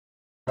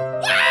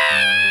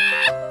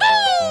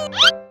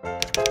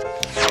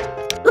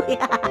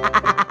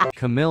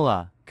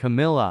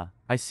Camilla,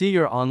 I see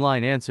you're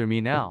online. Answer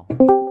me now.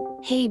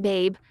 Hey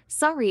babe,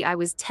 sorry I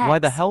was Why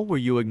the text. hell were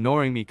you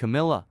ignoring me,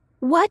 Camilla?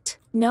 What?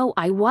 No,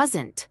 I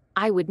wasn't.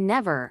 I would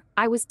never.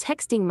 I was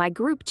texting my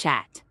group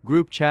chat.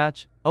 Group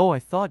chat? Oh, I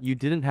thought you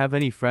didn't have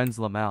any friends,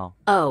 Lamau.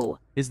 Oh,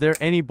 Is there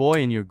any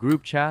boy in your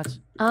group chat?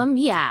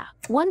 yeah.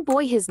 One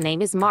boy, his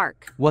name is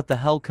Mark. What the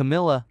hell,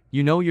 Camilla?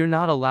 You know you're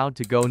not allowed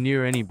to go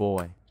near any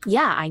boy.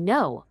 Yeah, I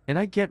know. And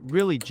I get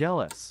really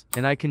jealous.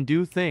 And I can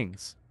do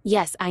things.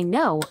 Yes, I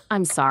know.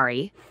 I'm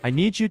sorry. I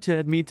need you to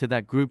add me to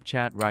that group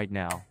chat right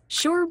now.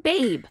 Sure,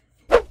 babe.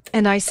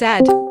 And I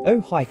said,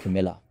 Oh, hi,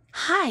 Camilla.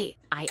 Hi,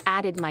 I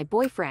added my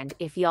boyfriend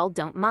if y'all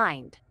don't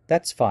mind.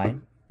 That's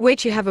fine.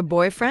 wait, you have a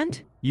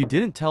boyfriend? You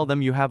didn't tell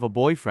them you have a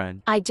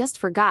boyfriend. I just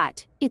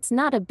forgot. It's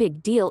not a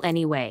big deal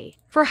anyway.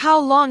 For how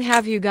long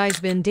have you guys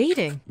been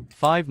dating?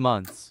 5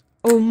 months.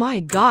 Oh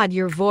my god,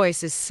 your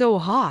voice is so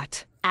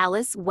hot.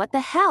 Alice, what the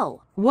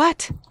hell?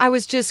 What? I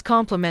was just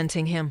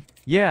complimenting him.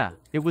 Yeah,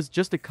 it was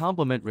just a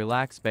compliment.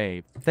 Relax,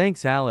 babe.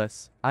 Thanks,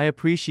 Alice. I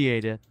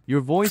appreciate it.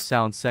 Your voice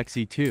sounds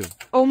sexy too.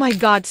 Oh my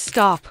god,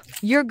 stop.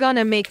 You're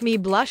gonna make me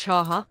blush,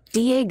 haha.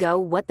 Diego,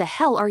 what the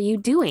hell are you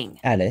doing?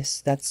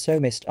 Alice, that's so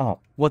messed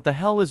up. What the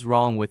hell is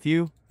wrong with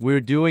you?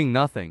 We're doing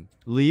nothing.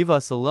 Leave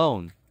us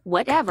alone.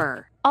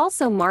 Whatever.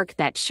 Also, Mark,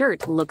 that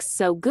shirt looks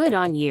so good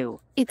on you.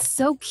 It's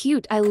so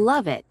cute. I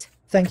love it.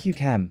 Thank you,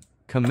 Cam.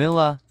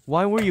 Camilla,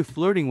 why were you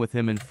flirting with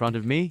him in front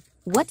of me?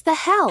 What the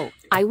hell?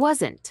 I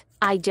wasn't.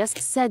 I just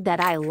said that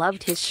I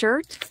loved his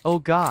shirt. Oh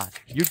god,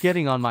 you're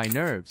getting on my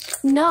nerves.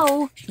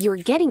 No, you're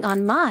getting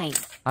on mine.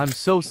 I'm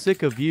so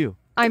sick of you.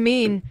 I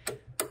mean,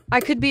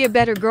 I could be a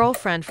better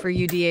girlfriend for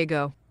you,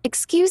 Diego.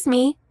 Excuse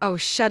me? Oh,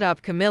 shut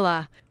up,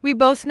 Camilla. We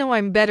both know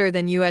I'm better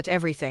than you at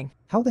everything.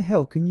 How the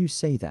hell can you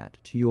say that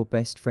to your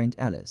best friend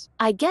Alice?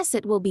 I guess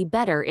it will be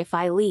better if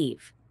I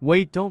leave.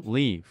 Wait, don't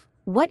leave.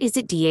 What is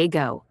it,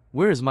 Diego?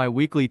 Where is my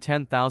weekly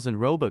 10,000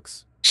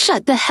 Robux?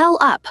 Shut the hell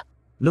up.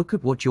 Look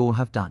at what you all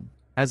have done.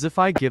 As if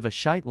I give a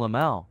shite,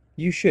 Lamau.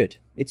 You should.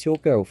 It's your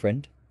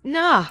girlfriend.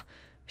 Nah,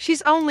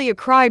 she's only a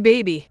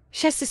crybaby.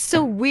 She's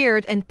so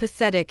weird and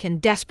pathetic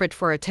and desperate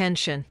for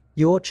attention.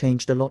 You're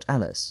changed a lot,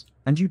 Alice.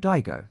 And you,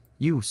 Diego.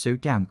 You're so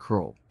damn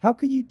cruel. How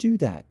can you do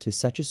that to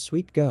such a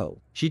sweet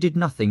girl? She did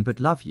nothing but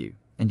love you,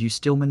 and you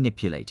still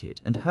manipulated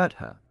and hurt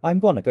her. I'm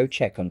gonna go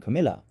check on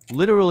Camilla.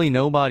 Literally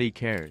nobody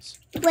cares.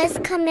 Where's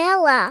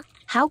Camilla?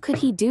 How could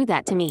he do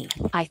that to me?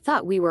 I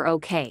thought we were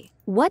okay.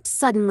 What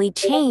suddenly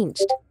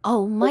changed?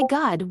 Oh my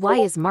god, why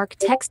is Mark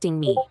texting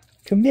me?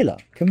 Camilla.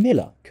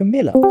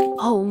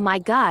 Oh my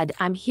god,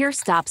 I'm here.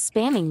 Stop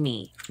spamming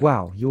me.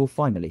 Wow, you're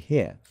finally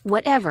here.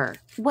 Whatever.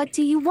 What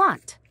do you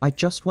want? I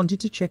just wanted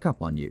to check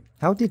up on you.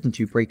 How didn't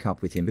you break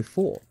up with him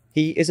before?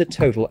 He is a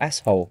total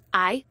asshole.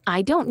 I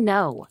don't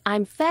know.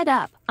 I'm fed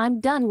up. I'm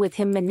done with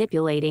him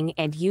manipulating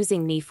and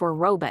using me for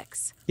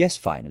Robux. Yes,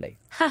 finally.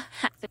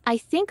 I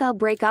think I'll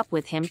break up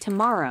with him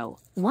tomorrow.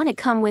 Wanna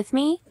come with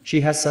me?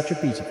 She has such a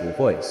beautiful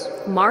voice.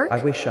 Mark?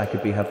 I wish I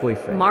could be her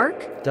boyfriend.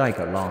 Mark?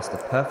 Diego lost the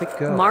perfect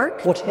girl.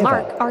 Mark? Whatever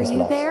Mark, are is you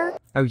lost. there?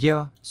 Oh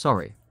yeah,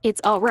 sorry.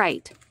 It's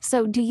alright.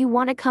 So do you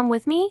wanna come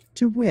with me?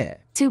 To where?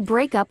 To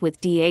break up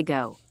with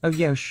Diego. Oh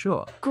yeah,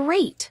 sure.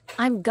 Great.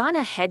 I'm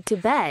gonna head to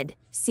bed.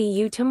 See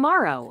you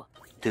tomorrow.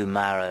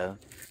 Tomorrow.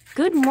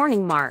 Good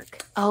morning,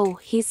 Mark. Oh,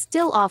 he's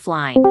still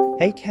offline.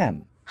 Hey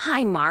Cam.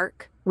 Hi,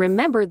 Mark.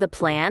 Remember the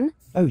plan?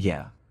 Oh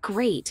yeah.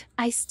 Great.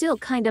 I still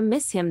kinda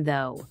miss him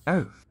though.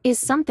 Oh. Is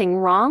something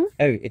wrong?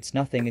 Oh, it's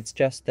nothing. It's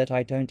just that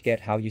I don't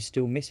get how you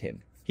still miss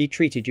him. He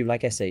treated you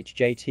like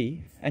SHJT,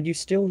 and you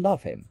still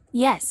love him.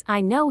 Yes, I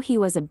know he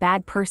was a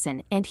bad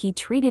person and he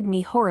treated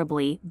me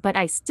horribly, but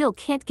I still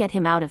can't get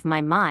him out of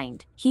my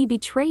mind. He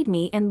betrayed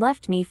me and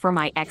left me for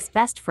my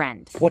ex-best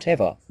friend.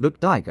 Whatever. Look,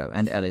 Diego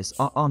and Alice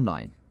are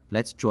online.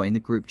 Let's join the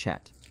group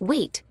chat.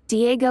 Wait,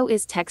 Diego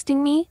is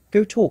texting me?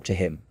 Go talk to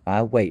him.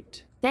 I'll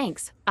wait.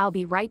 Thanks, I'll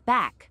be right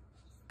back.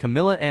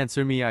 Camilla,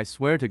 answer me, I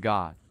swear to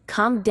God.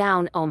 Calm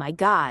down, oh my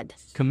god.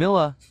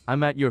 Camilla,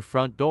 I'm at your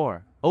front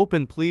door.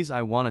 Open, please,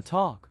 I want to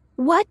talk.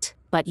 What?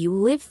 But you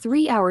live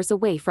 3 hours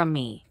away from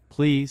me.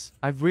 Please,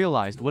 I've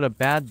realized what a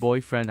bad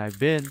boyfriend I've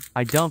been.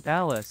 I dumped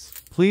Alice.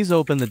 Please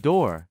open the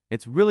door.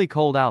 It's really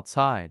cold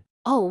outside.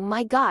 Oh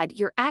my god,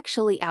 you're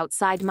actually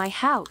outside my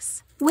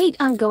house. Wait,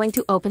 I'm going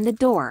to open the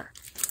door.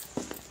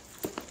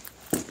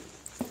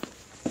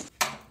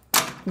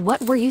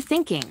 What were you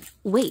thinking?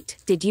 Wait,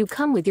 did you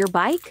come with your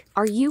bike?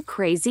 Are you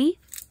crazy?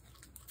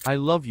 I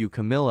love you,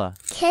 Camilla.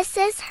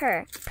 Kisses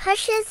her,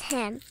 pushes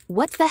him.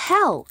 What the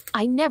hell?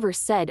 I never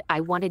said I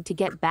wanted to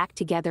get back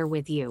together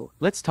with you.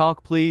 Let's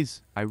talk,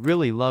 please. I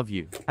really love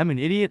you. I'm an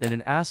idiot and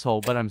an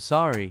asshole, but I'm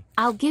sorry.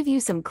 I'll give you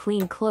some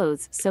clean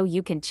clothes so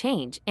you can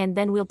change and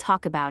then we'll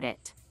talk about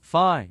it.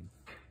 Fine.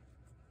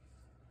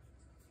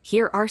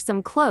 Here are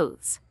some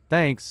clothes.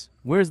 Thanks.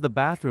 Where's the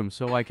bathroom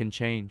so I can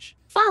change?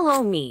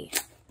 Follow me.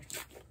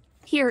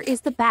 Here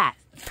is the bath.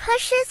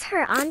 Pushes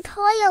her on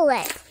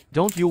toilet.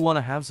 Don't you want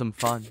to have some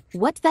fun?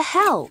 What the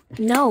hell?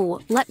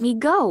 No, let me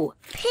go.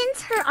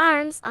 Pins her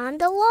arms on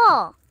the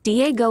wall.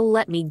 Diego,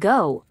 let me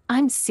go.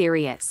 I'm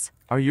serious.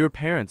 Are your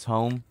parents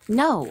home?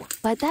 No,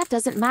 but that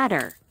doesn't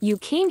matter. You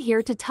came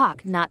here to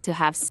talk, not to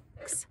have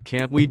sex.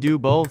 Can't we do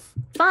both?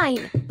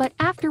 Fine, but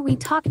after we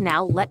talk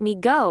now, let me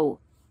go.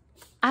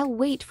 I'll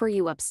wait for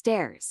you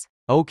upstairs.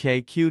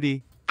 Okay,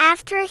 cutie.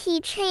 After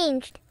he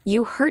changed,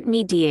 You hurt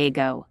me,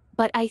 Diego,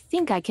 but I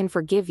think I can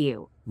forgive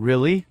you.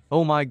 Really?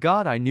 Oh my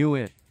god, I knew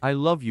it. I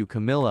love you,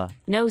 Camilla.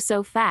 No,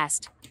 so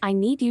fast. I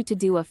need you to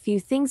do a few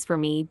things for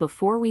me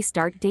before we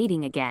start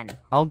dating again.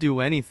 I'll do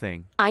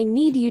anything. I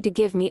need you to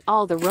give me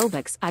all the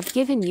Robux I've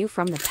given you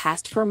from the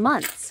past for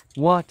months.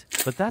 What?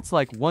 But that's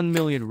like 1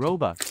 million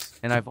Robux,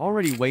 and I've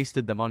already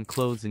wasted them on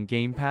clothes and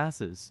game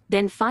passes.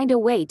 Then find a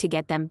way to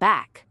get them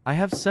back. I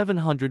have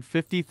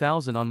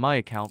 750,000 on my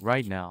account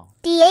right now.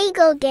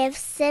 Diego gives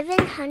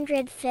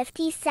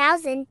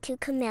 750,000 to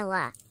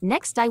Camilla.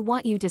 Next, I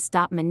want you to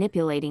stop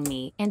manipulating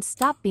me and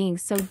stop being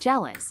so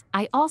jealous.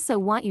 I also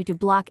want you to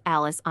block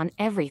Alice on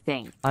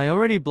everything. I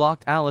already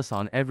blocked Alice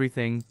on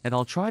everything, and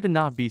I'll try to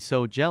not be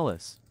so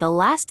jealous. The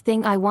last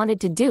thing I wanted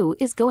to do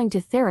is going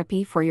to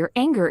therapy for your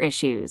anger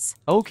issues.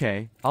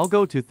 Okay, I'll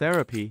go to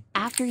therapy.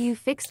 After you've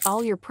fixed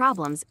all your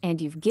problems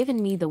and you've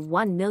given me the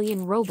 1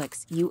 million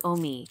Robux you owe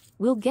me,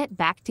 we'll get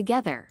back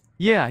together.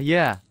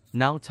 Yeah.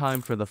 Now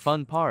time for the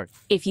fun part.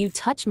 If you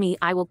touch me,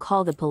 I will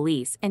call the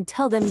police and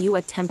tell them you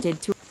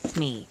attempted to rape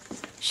me.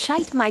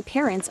 Shite, my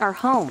parents are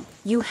home.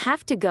 You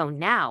have to go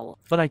now.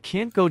 But I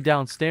can't go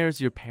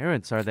downstairs, your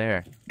parents are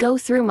there. Go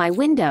through my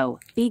window.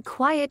 Be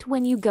quiet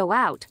when you go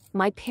out.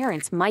 My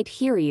parents might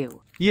hear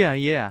you.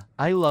 Yeah,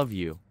 I love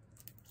you.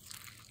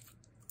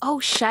 Oh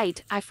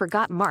shite, I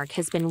forgot Mark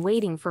has been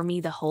waiting for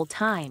me the whole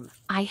time.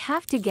 I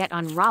have to get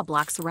on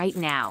Roblox right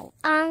now.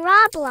 On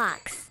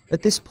Roblox.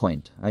 At this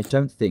point, I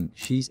don't think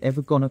she's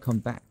ever gonna come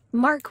back.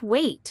 Mark,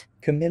 wait.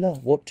 Camilla,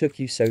 what took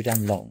you so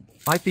damn long?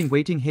 I've been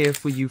waiting here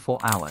for you for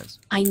hours.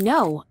 I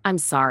know, I'm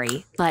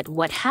sorry, but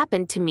what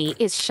happened to me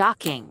is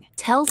shocking.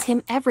 Tells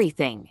him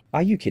everything.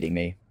 Are you kidding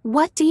me?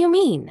 What do you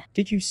mean?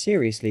 Did you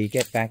seriously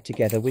get back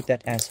together with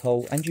that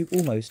asshole and you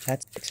almost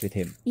had sex with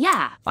him?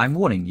 Yeah. I'm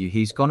warning you,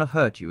 he's gonna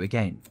hurt you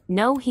again.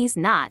 No, he's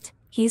not.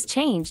 He's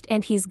changed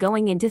and he's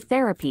going into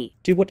therapy.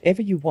 Do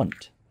whatever you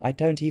want. I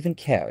don't even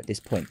care at this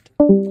point.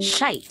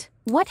 Shite.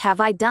 What have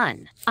I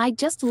done? I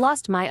just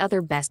lost my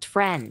other best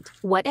friend.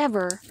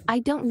 Whatever. I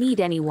don't need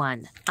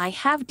anyone. I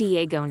have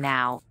Diego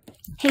now.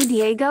 Hey,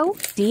 Diego?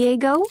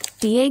 Diego,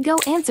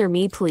 answer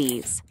me,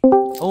 please.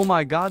 Oh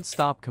my god,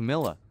 stop,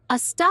 Camilla.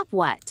 Stop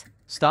what?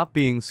 Stop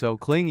being so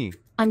clingy.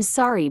 I'm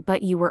sorry,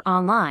 but you were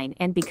online,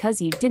 and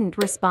because you didn't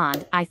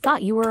respond, I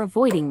thought you were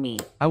avoiding me.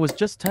 I was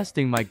just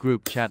testing my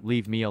group chat,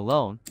 leave me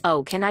alone.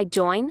 Oh, can I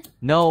join?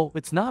 No,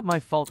 it's not my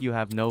fault you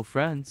have no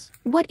friends.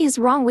 What is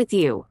wrong with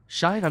you?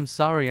 Shite, I'm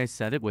sorry I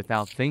said it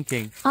without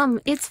thinking.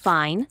 It's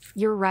fine.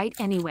 You're right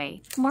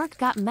anyway. Mark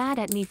got mad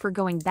at me for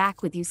going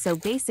back with you, so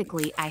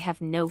basically I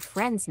have no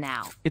friends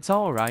now. It's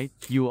alright,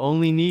 you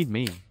only need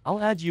me.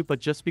 I'll add you, but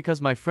just because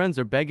my friends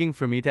are begging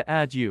for me to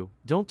add you,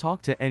 don't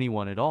talk to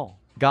anyone at all.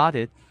 Got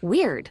it?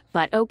 Weird,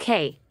 but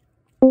okay.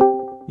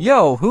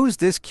 Yo, who's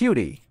this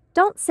cutie?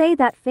 Don't say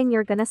that thing,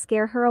 you're gonna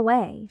scare her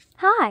away.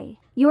 Hi,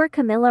 you're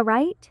Camilla,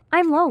 right?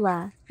 I'm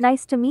Lola.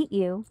 Nice to meet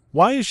you.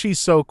 Why is she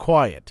so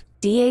quiet?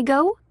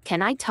 Diego,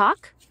 can I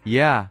talk?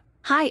 Yeah.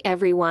 Hi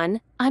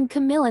everyone, I'm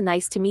Camilla,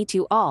 nice to meet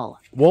you all.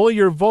 Well,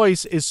 your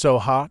voice is so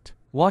hot.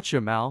 Watch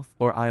your mouth,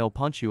 or I'll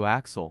punch you,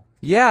 Axel.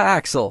 Yeah,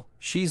 Axel.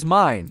 She's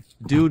mine.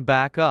 Dude,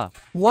 back up.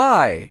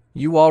 Why?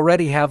 You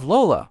already have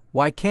Lola.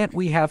 Why can't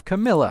we have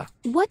Camilla?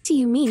 What do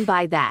you mean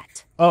by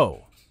that?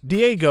 Oh,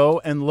 Diego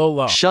and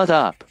Lola. Shut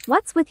up.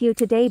 What's with you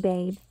today,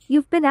 babe?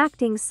 You've been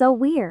acting so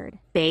weird.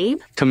 Babe?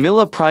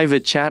 Camilla,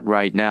 private chat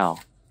right now.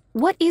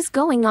 What is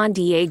going on,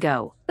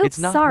 Diego? Oops, It's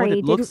not sorry, what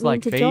it looks didn't mean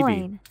like, to baby.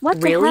 join. What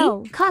the Really?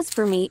 hell? Cause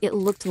for me, it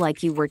looked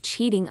like you were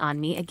cheating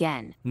on me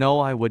again. No,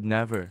 I would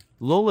never.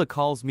 Lola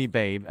calls me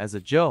babe as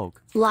a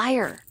joke.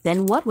 Liar.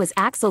 Then what was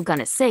Axel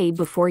gonna say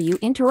before you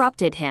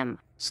interrupted him?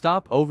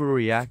 Stop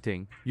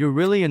overreacting. You're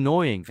really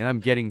annoying and I'm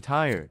getting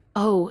tired.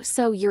 Oh,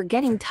 so you're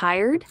getting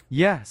tired?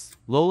 Yes,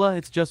 Lola,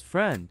 it's just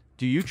friend.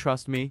 Do you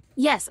trust me?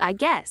 Yes, I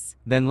guess.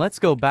 Then let's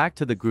go back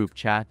to the group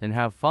chat and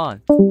have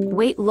fun.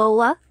 Wait,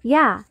 Lola?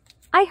 Yeah,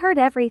 I heard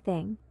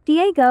everything.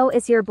 Diego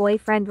is your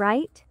boyfriend,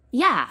 right?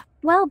 Yeah.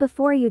 Well,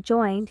 before you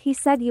joined, he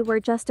said you were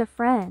just a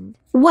friend.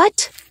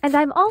 What? And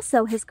I'm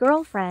also his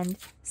girlfriend,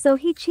 so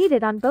he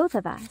cheated on both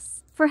of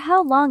us. For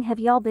how long have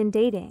y'all been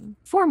dating?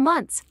 4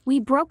 months. We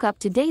broke up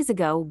 2 days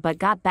ago, but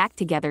got back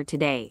together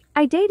today.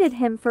 I dated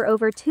him for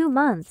over 2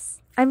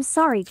 months. I'm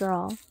sorry,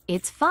 girl.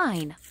 It's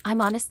fine.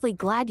 I'm honestly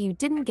glad you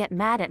didn't get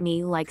mad at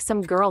me like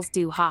some girls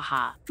do,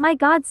 haha. My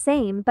god,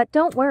 same, but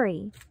don't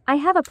worry. I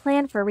have a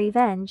plan for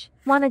revenge.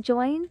 Wanna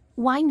join?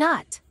 Why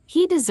not?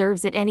 He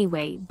deserves it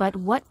anyway, but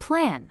what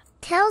plan?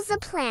 Tells the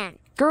plan.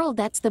 Girl,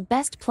 that's the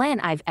best plan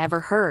I've ever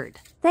heard.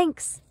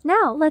 Thanks.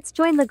 Now let's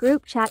join the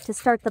group chat to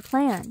start the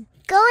plan.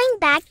 Going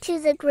back to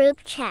the group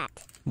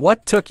chat.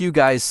 What took you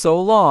guys so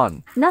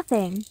long?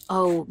 Nothing.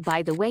 Oh,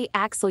 by the way,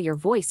 Axel, your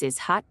voice is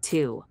hot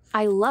too.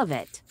 I love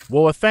it.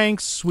 Well,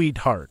 thanks,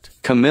 sweetheart.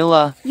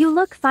 Camilla. You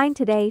look fine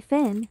today,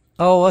 Finn.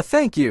 Oh,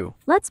 thank you.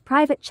 Let's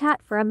private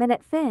chat for a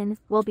minute, Finn.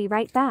 We'll be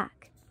right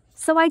back.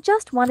 So I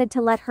just wanted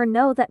to let her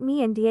know that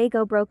me and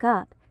Diego broke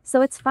up,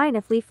 so it's fine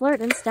if we flirt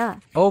and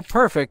stuff. Oh,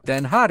 perfect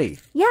then,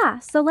 hottie. Yeah,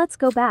 so let's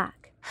go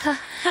back.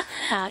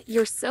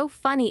 You're so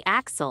funny,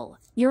 Axel.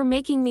 You're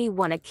making me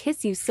want to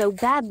kiss you so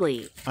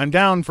badly. I'm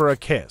down for a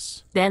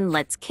kiss. Then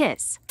let's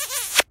kiss.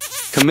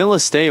 Camilla,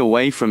 stay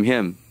away from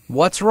him.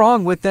 What's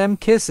wrong with them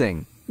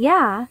kissing?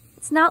 Yeah,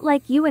 it's not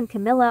like you and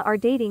Camilla are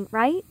dating,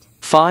 right?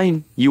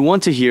 Fine, you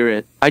want to hear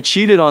it. I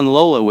cheated on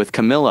Lola with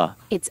Camilla.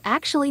 It's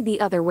actually the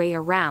other way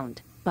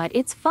around, but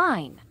it's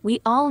fine. We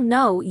all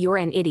know you're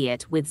an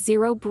idiot with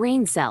 0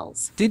 brain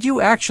cells. Did you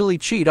actually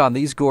cheat on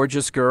these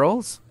gorgeous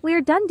girls?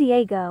 We're done,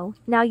 Diego.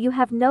 Now you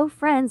have no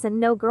friends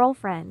and no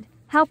girlfriend.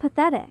 How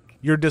pathetic.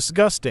 You're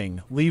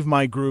disgusting. Leave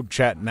my group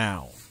chat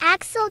now.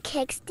 Axel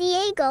kicks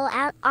Diego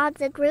out of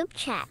the group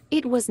chat.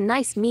 It was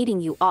nice meeting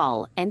you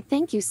all, and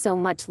thank you so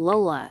much,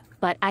 Lola.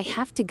 But I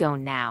have to go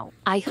now.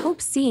 I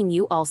hope seeing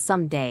you all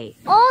someday.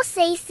 All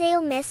say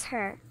they'll miss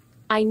her.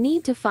 I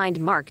need to find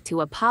Mark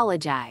to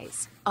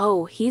apologize.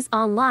 Oh, he's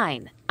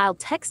online. I'll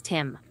text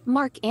him.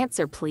 Mark,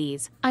 answer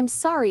please. I'm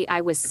sorry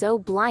I was so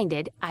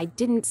blinded I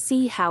didn't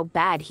see how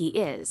bad he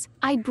is.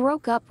 I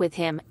broke up with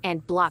him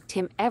and blocked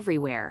him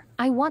everywhere.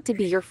 I want to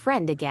be your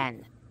friend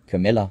again.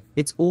 Camilla,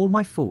 it's all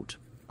my fault.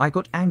 I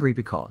got angry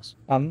because...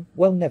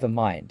 well, never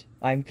mind.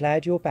 I'm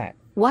glad you're back.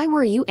 Why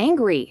were you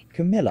angry?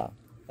 Camilla,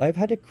 I've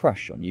had a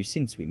crush on you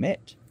since we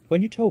met.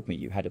 When you told me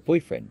you had a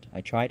boyfriend, I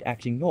tried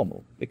acting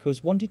normal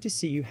because wanted to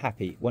see you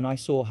happy when I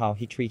saw how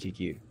he treated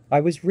you. I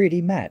was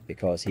really mad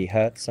because he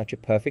hurt such a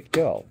perfect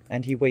girl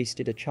and he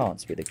wasted a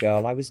chance with a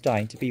girl I was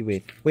dying to be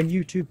with. When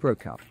you two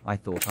broke up, I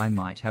thought I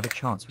might have a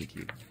chance with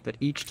you, but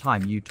each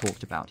time you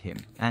talked about him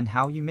and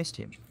how you missed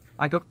him,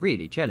 I got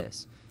really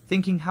jealous,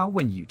 thinking how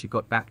when you two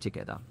got back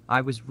together,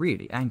 I was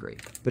really angry.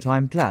 But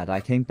I'm glad I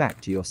came back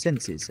to your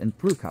senses and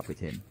broke up with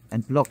him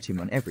and blocked him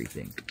on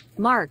everything.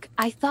 Mark,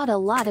 I thought a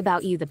lot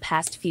about you the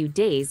past few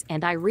days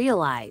and I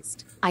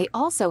realized I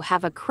also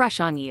have a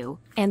crush on you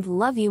and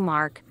love you,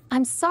 Mark.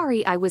 I'm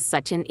sorry I was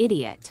such an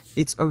idiot.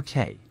 It's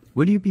okay.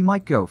 Will you be my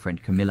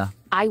girlfriend, Camilla?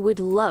 I would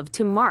love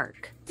to,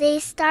 Mark. They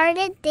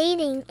started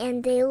dating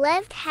and they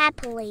lived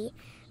happily.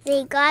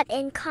 They got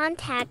in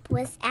contact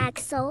with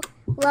Axel,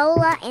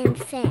 Lola,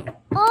 and Finn.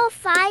 All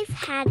 5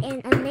 had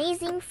an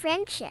amazing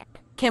friendship.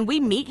 Can we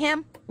meet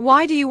him?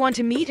 Why do you want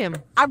to meet him?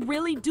 I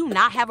really do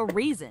not have a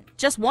reason.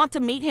 Just want to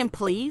meet him,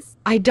 please.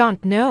 I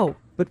don't know.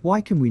 But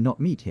why can we not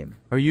meet him?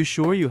 Are you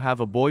sure you have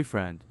a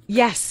boyfriend?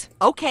 Yes.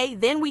 Okay,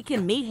 then we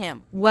can meet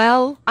him.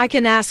 Well, I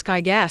can ask,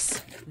 I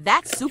guess.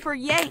 That's super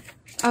yay.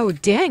 Oh,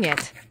 dang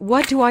it.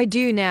 What do I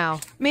do now?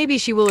 Maybe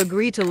she will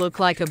agree to look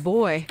like a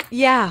boy.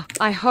 Yeah,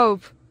 I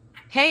hope.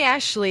 Hey,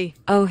 Ashley.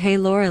 Oh, hey,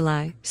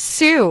 Lorelai.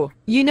 Sue,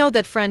 you know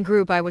that friend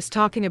group I was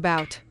talking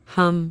about.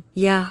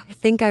 Yeah, I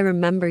think I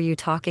remember you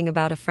talking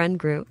about a friend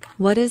group.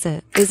 What is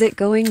it? Is it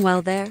going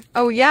well there?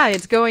 Oh yeah,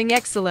 it's going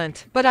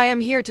excellent. But I am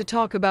here to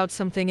talk about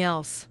something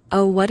else.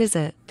 Oh, what is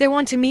it? They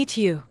want to meet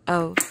you.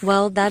 Oh,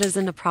 well, that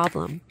isn't a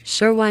problem.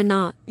 Sure, why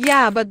not?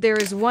 Yeah, but there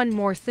is one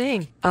more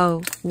thing.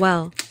 Oh,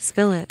 well,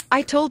 spill it.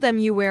 I told them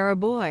you were a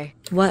boy.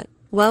 What?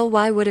 Well,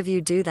 why would have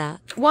you do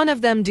that? One of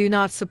them do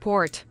not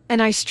support,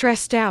 and I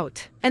stressed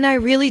out. And I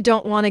really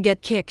don't want to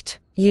get kicked.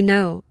 You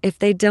know, if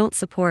they don't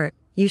support,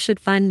 you should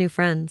find new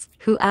friends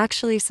who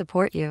actually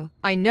support you.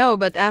 I know,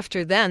 but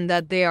after then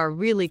that they are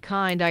really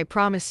kind, I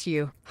promise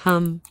you.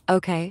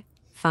 Okay,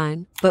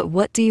 fine. But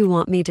what do you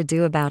want me to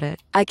do about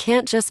it? I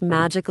can't just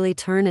magically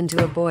turn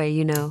into a boy,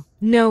 you know.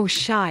 No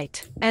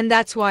shite. And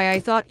that's why I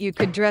thought you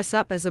could dress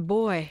up as a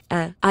boy.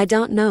 I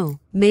don't know.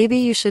 Maybe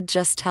you should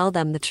just tell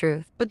them the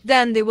truth. But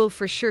then they will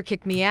for sure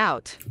kick me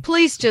out.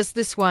 Please, just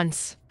this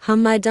once.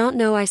 I don't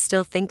know. I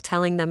still think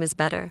telling them is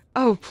better.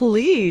 Oh,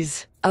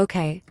 please.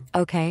 Okay,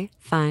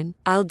 fine.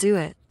 I'll do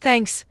it.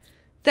 Thanks.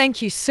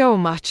 Thank you so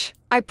much.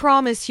 I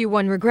promise you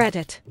won't regret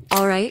it.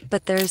 Alright,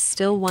 but there's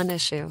still one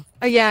issue.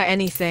 Yeah,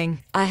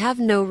 anything. I have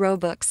no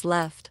Robux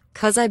left,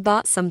 'cause I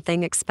bought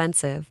something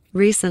expensive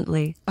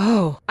recently.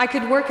 Oh, I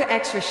could work an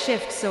extra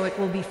shift so it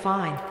will be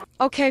fine.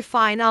 Okay,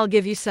 fine, I'll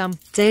give you some.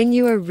 Dang,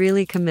 you are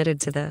really committed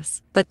to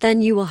this. But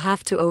then you will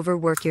have to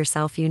overwork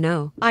yourself, you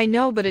know. I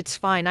know, but it's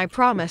fine, I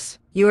promise.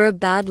 You're a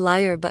bad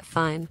liar, but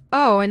fine.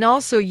 Oh, and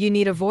also you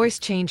need a voice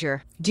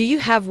changer. Do you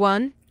have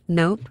one?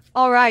 Nope.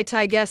 Alright,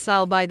 I guess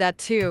I'll buy that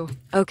too.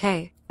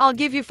 Okay. I'll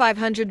give you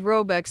 500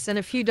 Robux and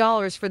a few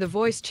dollars for the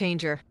voice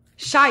changer.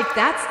 Shite,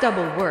 that's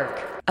double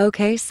work.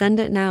 Okay, send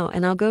it now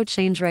and I'll go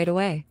change right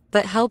away.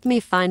 But help me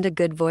find a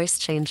good voice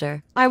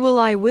changer. I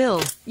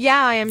will.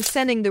 Yeah, I am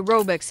sending the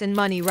Robux and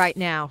money right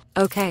now.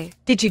 Okay.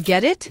 Did you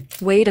get it?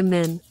 Wait a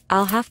min.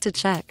 I'll have to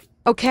check.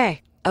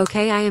 Okay.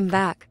 Okay, I am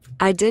back.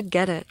 I did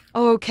get it.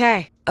 Oh,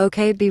 okay.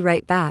 Okay, be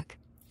right back.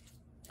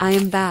 I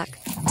am back.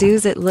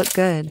 Does it look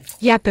good?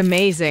 Yep,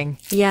 amazing.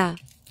 Yeah,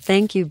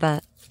 thank you,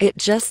 but it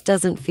just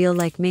doesn't feel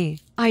like me.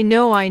 I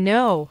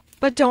know.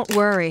 But don't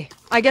worry.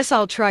 I guess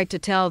I'll try to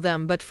tell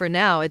them, but for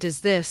now it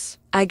is this.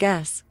 I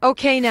guess.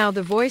 Okay, now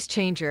the voice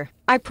changer.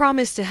 I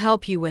promise to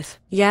help you with.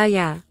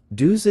 Yeah.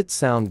 Does it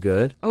sound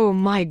good? Oh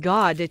my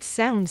god, it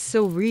sounds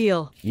so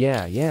real.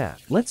 Yeah.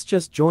 Let's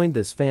just join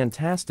this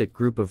fantastic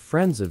group of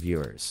friends of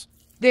yours.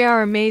 They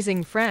are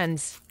amazing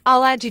friends.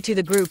 I'll add you to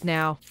the group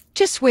now.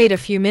 Just wait a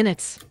few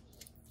minutes.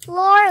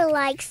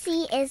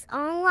 Lorelexi is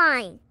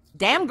online.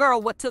 Damn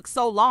girl, what took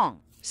so long?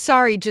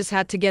 Sorry, just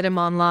had to get him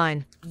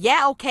online.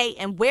 Yeah, okay,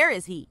 and where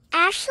is he?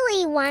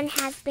 Ashley 1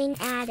 has been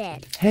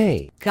added.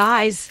 Hey,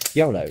 Guys,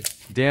 YOLO.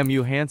 Damn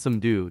you handsome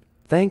dude.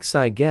 thanks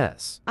I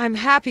guess. I'm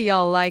happy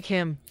y'all like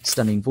him.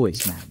 Stunning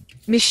voice, man.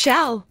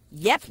 Michelle.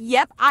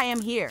 Yep, I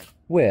am here.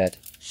 Weird.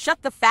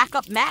 Shut the fuck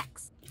up,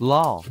 Max.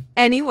 Lol.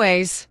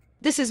 Anyways,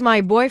 this is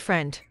my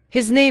boyfriend.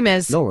 His name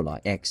is...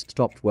 Lorelai X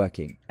stopped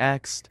working.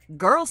 X'd.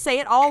 Girl, say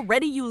it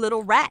already, you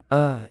little rat.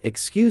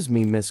 Excuse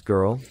me, Miss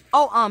Girl.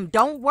 Oh,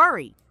 don't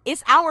worry.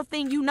 It's our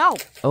thing, you know.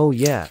 Oh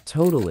yeah,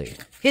 totally.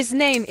 His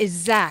name is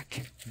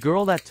Zach.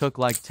 Girl that took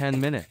like 10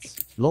 minutes.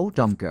 Lol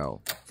dumb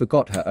girl.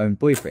 Forgot her own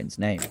boyfriend's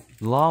name.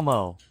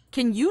 Lamo.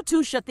 Can you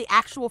two shut the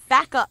actual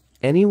fuck up?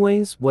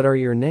 Anyways, what are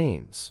your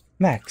names?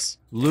 Max.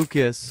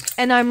 Lucas.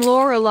 And I'm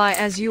Lorelai,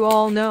 as you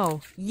all know.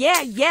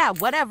 Yeah,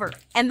 whatever.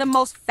 And the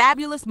most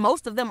fabulous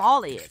most of them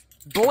all is.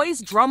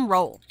 Boys, drum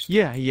roll.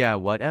 Yeah,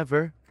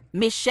 whatever.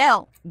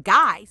 Michelle,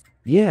 guys.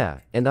 Yeah,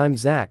 and I'm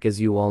Zach, as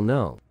you all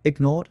know.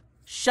 Ignored.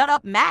 Shut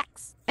up,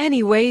 Max.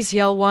 Anyways,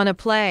 y'all wanna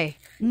play?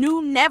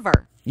 New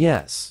never.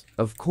 Yes,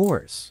 of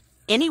course.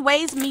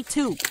 Anyways, me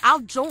too.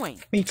 I'll join.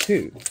 Me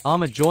too.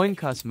 I'ma join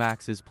cuz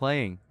Max is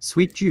playing.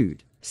 Sweet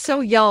Jude.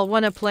 So y'all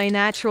wanna play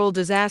natural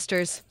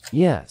disasters?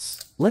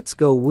 Yes, let's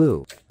go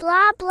woo.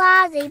 Blah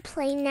blah, they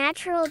play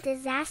natural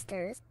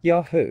disasters.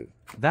 Yahoo.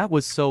 That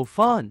was so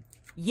fun.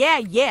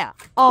 Yeah.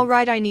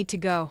 Alright, I need to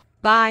go.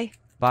 Bye.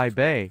 Bye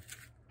bae.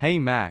 Hey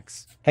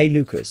Max. Hey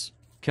Lucas.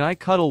 Can I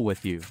cuddle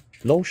with you?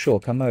 Lol sure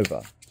come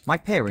over. My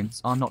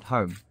parents are not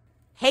home.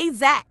 Hey,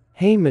 Zach.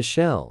 Hey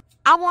Michelle.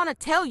 I want to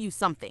tell you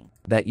something.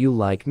 That you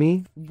like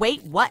me?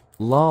 Wait, what?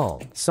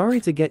 Lol. Sorry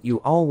to get you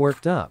all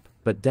worked up,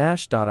 but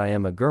I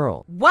am a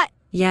girl. What?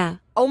 Yeah.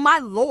 Oh my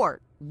lord.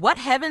 What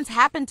heavens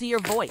happened to your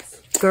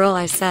voice? Girl,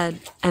 I said.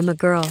 I'm a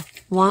girl.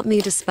 Want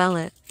me to spell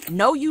it?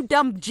 No, you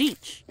dumb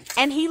jeech.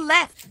 And he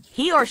left.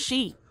 He or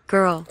she.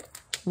 Girl.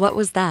 What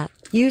was that?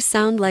 You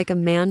sound like a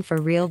man for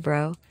real,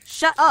 bro.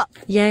 Shut up.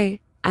 Yay.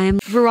 I am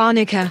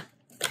Veronica.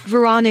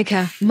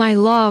 Veronica, my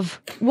love.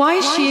 Why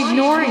is she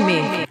ignoring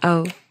me?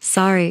 Oh,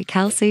 sorry,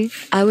 Kelsey.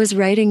 I was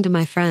writing to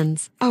my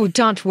friends. Oh,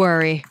 don't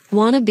worry.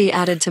 Wanna be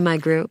added to my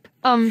group?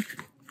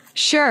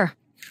 Sure.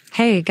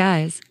 Hey,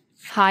 guys.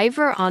 Hi,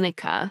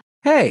 Veronica.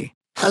 Hey,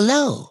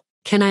 Hello.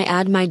 Can I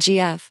add my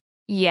GF?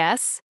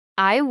 Yes,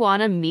 I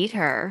want to meet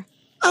her.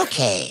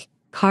 Okay.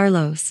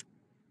 Carlos.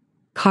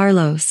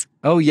 Carlos.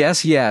 oh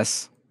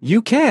yes.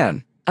 You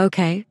can.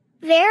 Okay.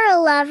 Vera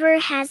Lover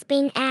has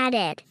been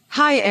added.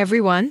 Hi,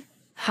 everyone.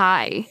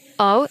 Hi.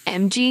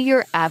 OMG,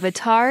 your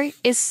avatar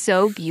is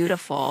so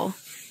beautiful.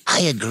 I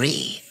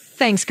agree.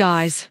 Thanks,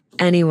 guys.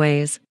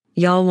 Anyways,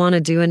 y'all wanna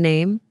do a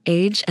name,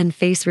 age, and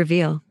face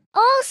reveal?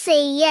 All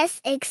say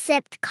yes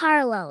except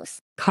Carlos.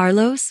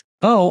 Carlos?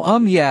 Oh,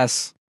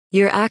 yes.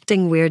 You're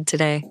acting weird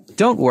today.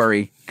 Don't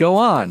worry. Go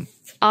on.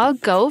 I'll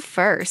go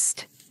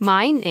first.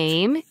 My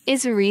name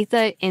is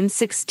Aretha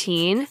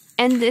in16,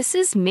 and this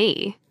is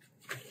me.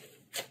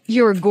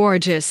 You're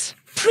gorgeous.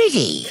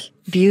 Pretty.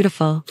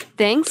 Beautiful.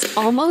 Thanks,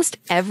 almost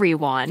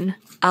everyone.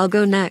 I'll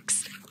go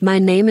next. My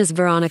name is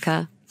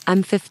Veronica.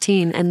 I'm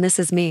 15, and this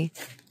is me.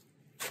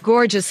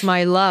 Gorgeous,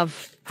 my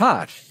love.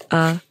 Hot.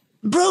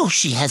 Bro,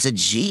 she has a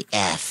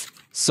GF.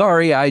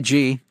 Sorry,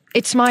 IG.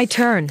 It's my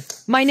turn.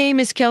 My name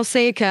is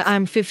Kelseika.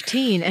 I'm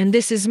 15, and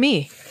this is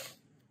me.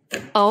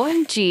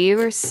 OMG,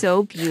 you're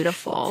so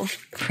beautiful.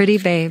 Pretty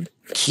babe.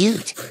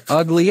 Cute.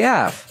 Ugly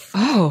F.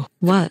 Oh,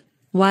 What?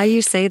 Why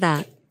you say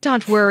that?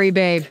 don't worry,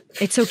 babe.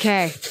 It's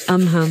okay.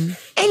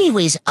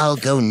 Anyways, I'll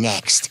go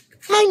next.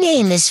 My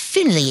name is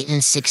Finley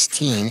in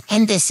 16,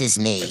 and this is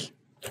me.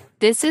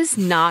 This is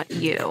not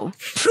you.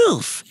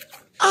 Proof.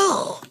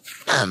 Oh,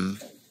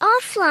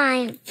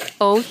 Offline.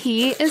 Oh,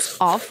 he is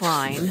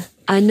offline.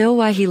 I know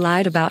why he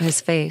lied about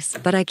his face,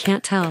 but I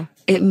can't tell.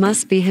 It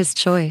must be his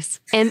choice.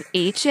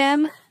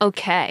 MHM?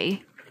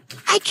 Okay.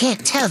 I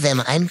can't tell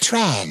them I'm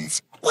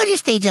trans. What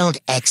if they don't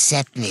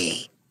accept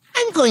me?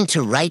 I'm going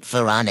to write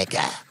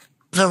Veronica.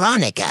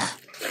 Veronica.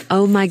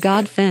 Oh my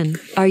god, Finn.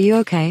 Are you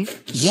okay?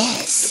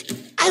 Yes,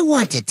 I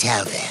want to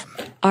tell them.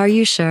 Are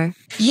you sure?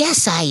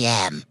 Yes, I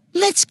am.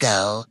 Let's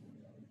go.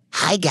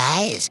 Hi,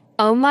 guys.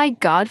 Oh my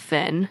god,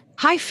 Finn.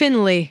 Hi,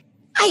 Finley.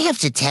 I have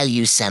to tell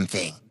you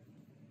something.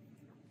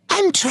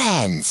 I'm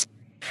trans,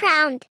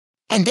 Proud.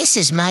 and this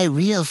is my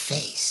real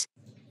face.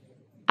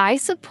 I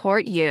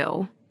support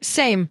you.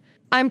 Same.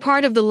 I'm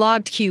part of the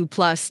logged Q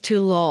plus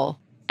 2 lol.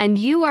 And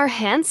you are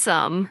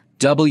handsome.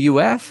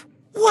 WF?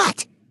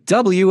 What?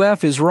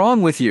 WF is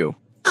wrong with you.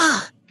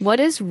 What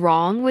is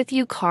wrong with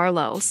you,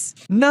 Carlos?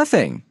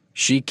 Nothing.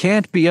 She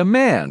can't be a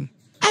man.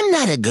 I'm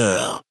not a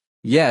girl.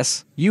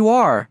 Yes, you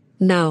are.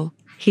 No,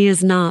 he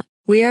is not.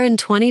 We are in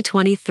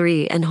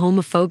 2023 and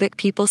homophobic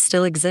people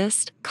still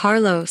exist.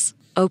 Carlos,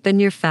 open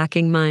your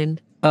fucking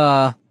mind.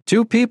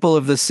 Two people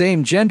of the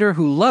same gender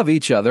who love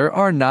each other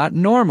are not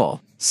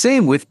normal.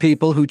 Same with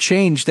people who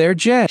change their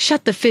gender.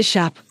 Shut the fish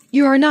up.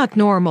 You are not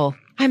normal.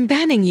 I'm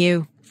banning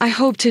you. I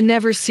hope to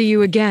never see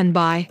you again.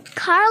 Bye.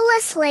 Carla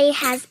Slay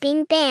has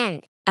been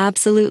banned.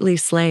 Absolutely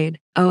slayed.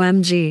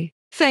 OMG.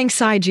 Thanks,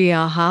 IG.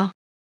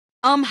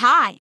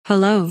 Hi.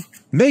 Hello.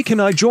 May, can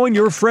I join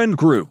your friend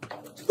group?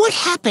 What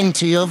happened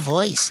to your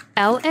voice?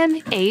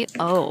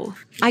 LMAO.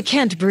 I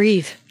can't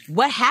breathe.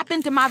 What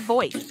happened to my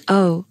voice?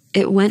 Oh,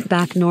 it went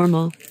back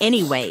normal.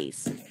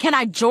 Anyways, can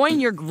I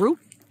join your group?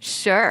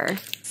 Sure.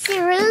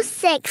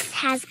 Siru6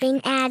 has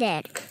been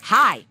added.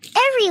 Hi.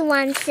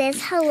 Everyone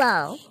says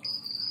hello.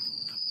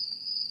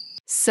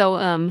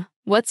 So,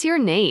 what's your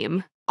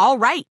name? All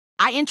right.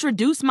 I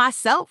introduce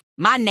myself.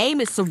 My name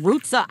is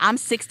Sarutsa. I'm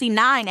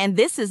 69, and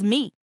this is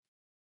me.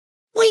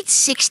 Wait,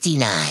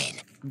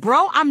 69.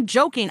 Bro, I'm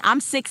joking.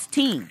 I'm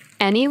 16.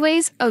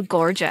 Anyways, a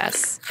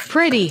gorgeous.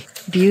 Pretty.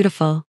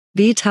 Beautiful.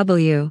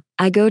 BW.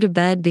 I go to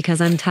bed because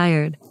I'm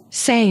tired.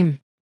 Same.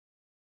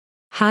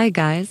 Hi,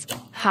 guys.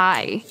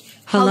 Hi.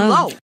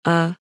 Hello.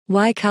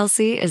 Why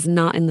Kelsey is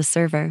not in the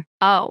server?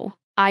 Oh,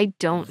 I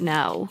don't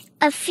know.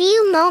 A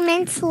few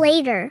moments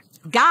later.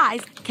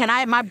 Guys, can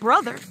I add my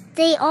brother?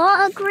 They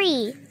all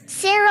agree.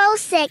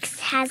 Zero6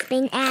 has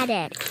been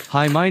added.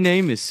 Hi, my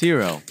name is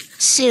Ciro.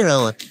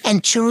 Ciro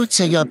and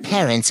Chirutza, your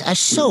parents are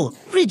so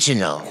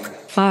original.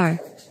 Far.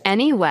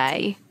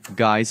 Anyway.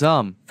 Guys,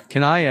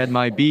 can I add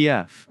my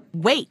BF?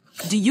 Wait,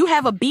 do you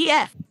have a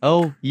BF?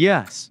 Oh,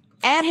 yes.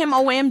 Add him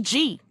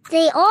OMG.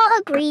 They all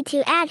agree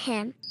to add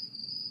him.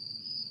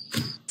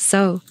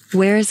 So,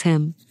 where is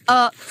him?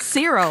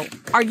 Ciro,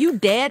 are you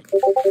dead?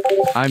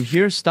 I'm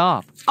here,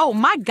 stop. Oh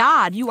my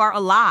God, you are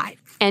alive.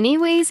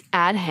 Anyways,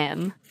 add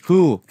him.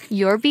 Who?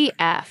 Your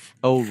BF.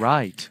 Oh,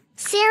 right.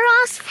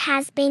 Cirosf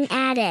has been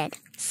added.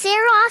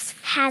 Cirosf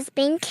has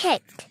been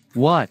kicked.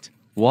 What?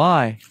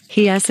 Why?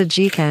 He is a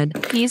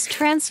G-kid. He's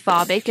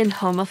transphobic and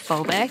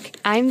homophobic.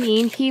 I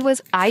mean, he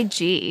was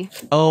IG.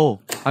 Oh,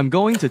 I'm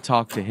going to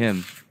talk to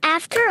him.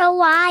 After a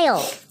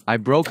while. I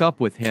broke up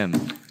with him.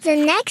 The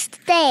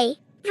next day,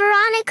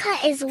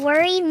 Veronica is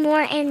worried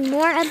more and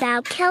more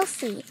about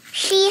Kelsey.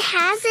 She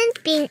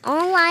hasn't been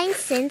online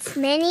since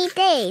many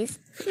days.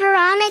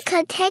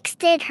 Veronica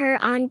texted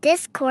her on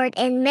Discord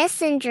and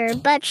Messenger,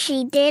 but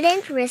she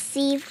didn't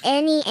receive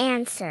any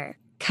answer.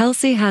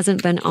 Kelsey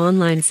hasn't been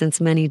online since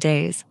many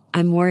days.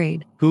 I'm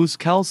worried. Who's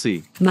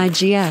Kelsey? My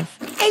GF.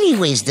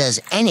 Anyways,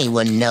 does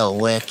anyone know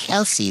where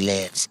Kelsey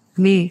lives?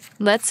 Me.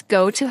 Let's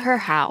go to her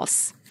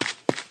house.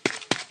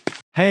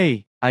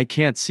 Hey, I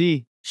can't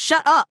see.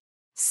 Shut up.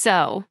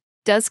 So,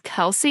 does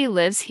Kelsey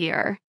lives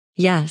here?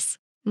 Yes.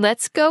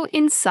 Let's go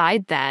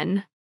inside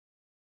then.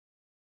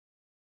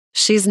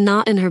 She's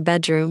not in her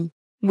bedroom.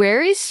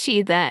 Where is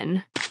she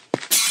then?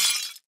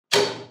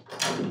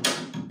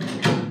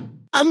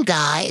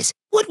 Guys,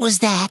 what was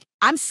that?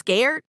 I'm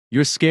scared.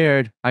 You're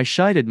scared. I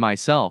shited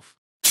myself.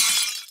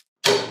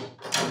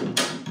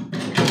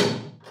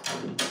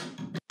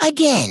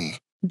 Again.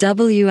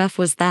 WF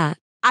was that?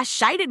 I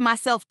shited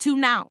myself too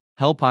now.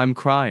 Help, I'm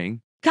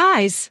crying.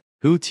 Guys.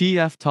 Who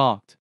TF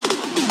talked?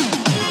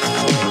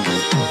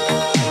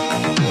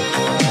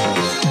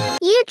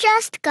 You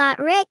just got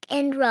Rick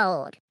and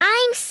rolled.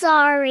 I'm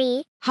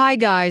sorry. Hi,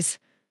 guys.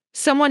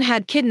 Someone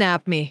had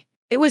kidnapped me.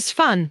 It was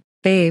fun.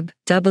 Babe,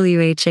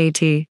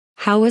 WHAT.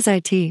 How was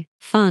IT?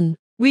 Fun.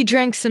 We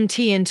drank some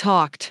tea and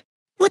talked.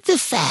 What the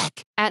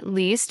fuck? At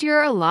least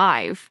you're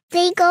alive.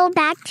 They go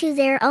back to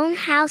their own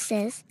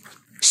houses.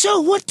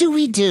 So what do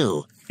we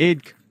do?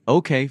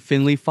 Okay,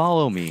 Finley,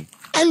 follow me.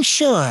 I'm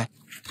sure.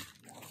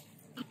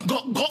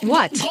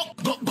 What?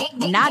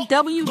 Not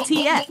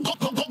WTF.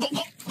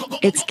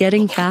 It's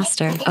getting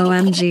faster.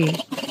 OMG.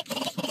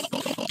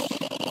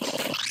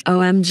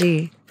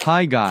 OMG.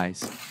 Hi,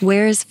 guys.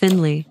 Where is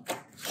Finley?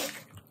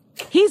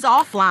 He's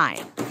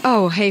offline.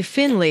 Oh, hey,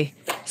 Finley.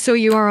 So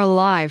you are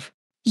alive.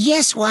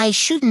 Yes, why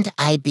shouldn't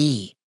I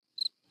be?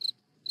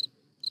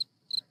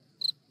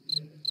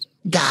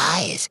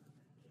 Guys.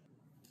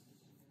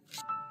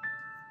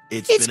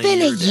 It's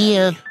been a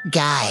year,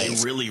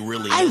 guys.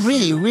 I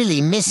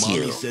really miss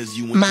you.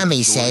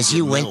 Mommy says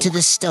you went to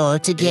the store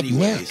to get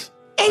milk.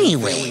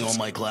 Anyways,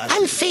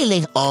 I'm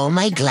failing all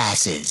my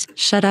glasses.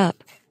 Shut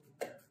up.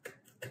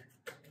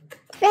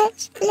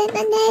 Fresh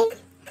lemonade,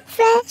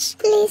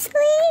 freshly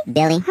squeezed.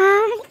 Billy.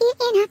 Heart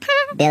in a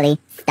cup. Billy,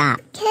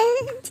 stop.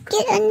 Can't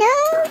get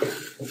enough.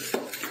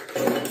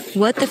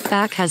 What the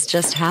fuck has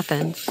just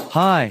happened?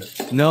 Hi.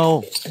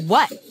 No.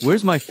 What?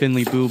 Where's my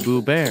Finley Boo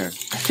Boo Bear?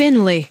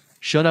 Finley.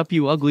 Shut up,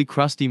 you ugly,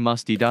 crusty,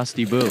 musty,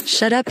 dusty boo.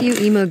 Shut up, you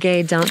emo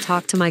gay. Don't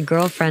talk to my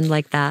girlfriend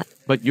like that.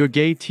 But you're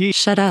gay T.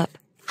 Shut up.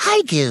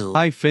 Hi, Goo.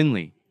 Hi,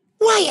 Finley.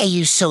 Why are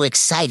you so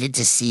excited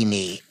to see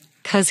me?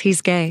 'Cause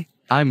he's gay.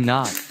 I'm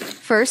not.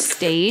 First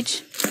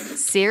stage,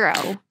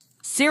 Ciro.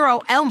 Ciro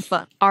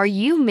Elmfa. Are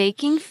you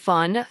making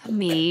fun of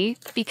me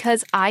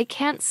because I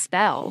can't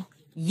spell?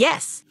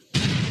 Yes.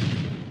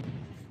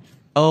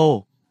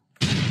 Oh.